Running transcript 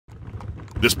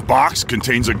This box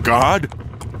contains a god?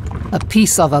 A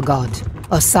piece of a god,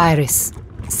 Osiris.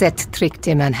 Set tricked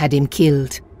him and had him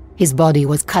killed. His body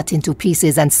was cut into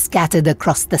pieces and scattered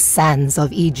across the sands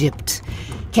of Egypt.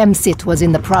 Kemsit was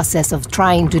in the process of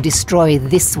trying to destroy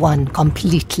this one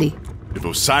completely. If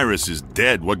Osiris is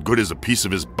dead, what good is a piece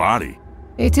of his body?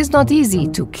 It is not easy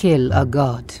to kill a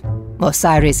god.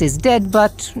 Osiris is dead,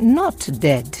 but not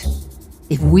dead.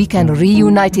 If we can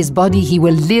reunite his body, he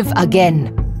will live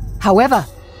again. However,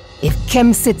 if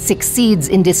Kemsit succeeds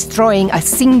in destroying a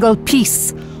single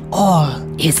piece, all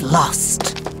is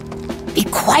lost. Be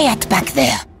quiet back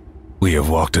there. We have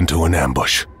walked into an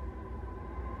ambush.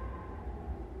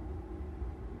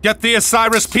 Get the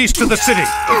Osiris piece to the city!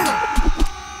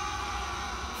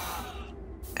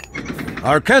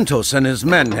 Arkantos and his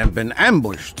men have been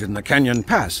ambushed in the Canyon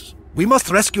Pass. We must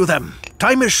rescue them.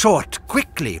 Time is short.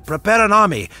 Quickly, prepare an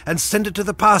army and send it to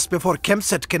the pass before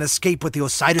Kemsit can escape with the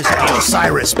Osiris. The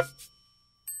Osiris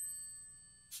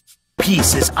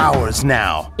piece is ours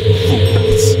now.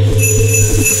 Fools.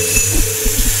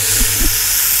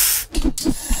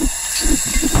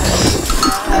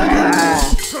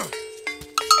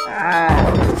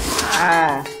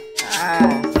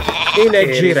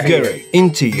 Gary,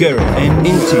 into you, and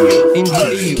into you,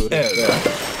 into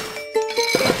you.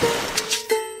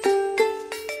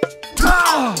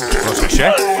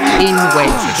 In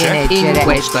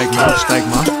wedge,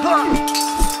 Stigma.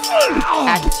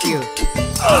 at you.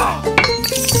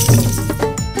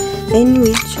 In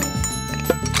which?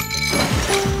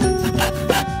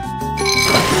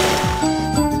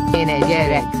 In a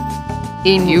yerek.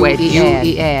 In wedge,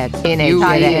 in a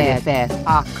yerek.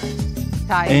 Ak.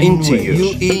 Into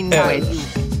you, In wedge.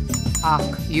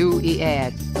 Ak. You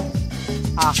ead.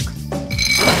 Ak.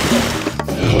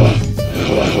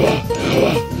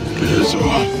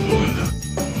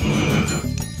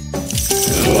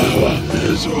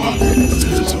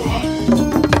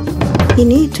 You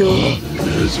need to.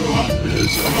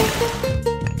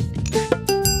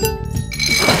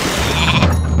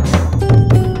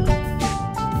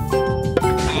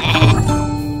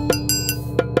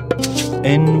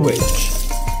 in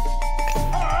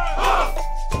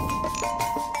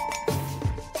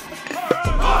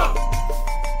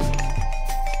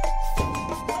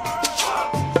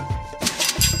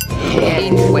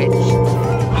which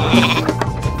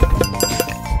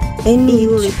any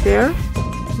you refer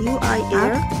you I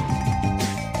air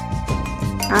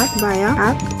at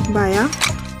baya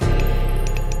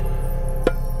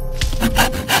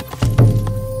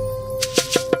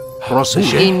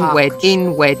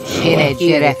in wedge in a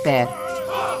refer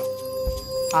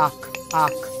ak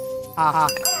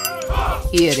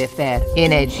here refer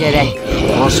in a direct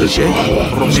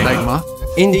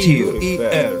into you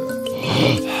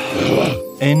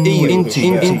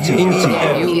into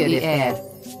you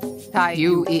air tie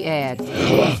you air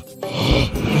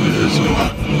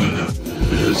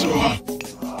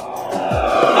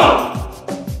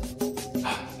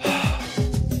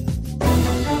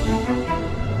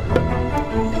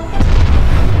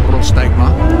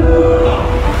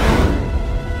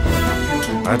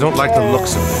I don't like the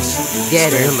looks of this.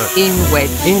 get it in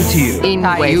wedge into you in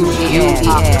wedge you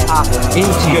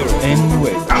into you in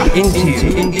which into you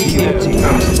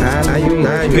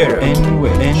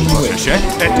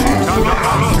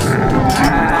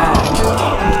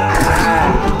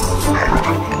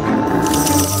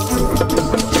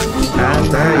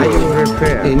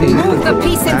and move the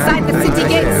piece inside the city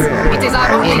gates. It is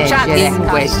our only chance.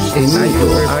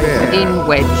 In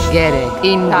wedge, get it.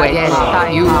 In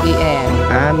wedge, you air.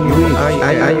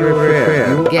 I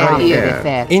refer. Get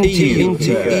it. into you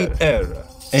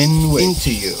in which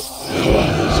into you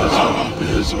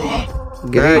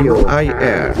Gaio I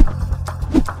air.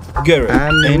 Garrett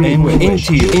and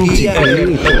into you And you I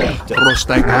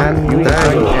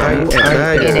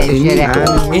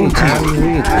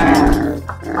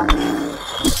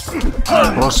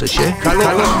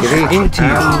into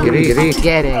you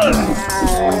Get it.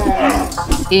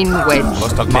 In wedge.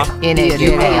 In a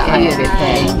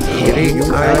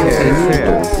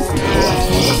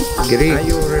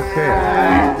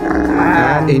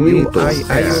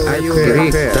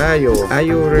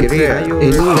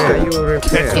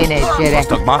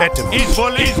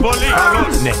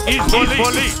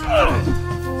Izvoli!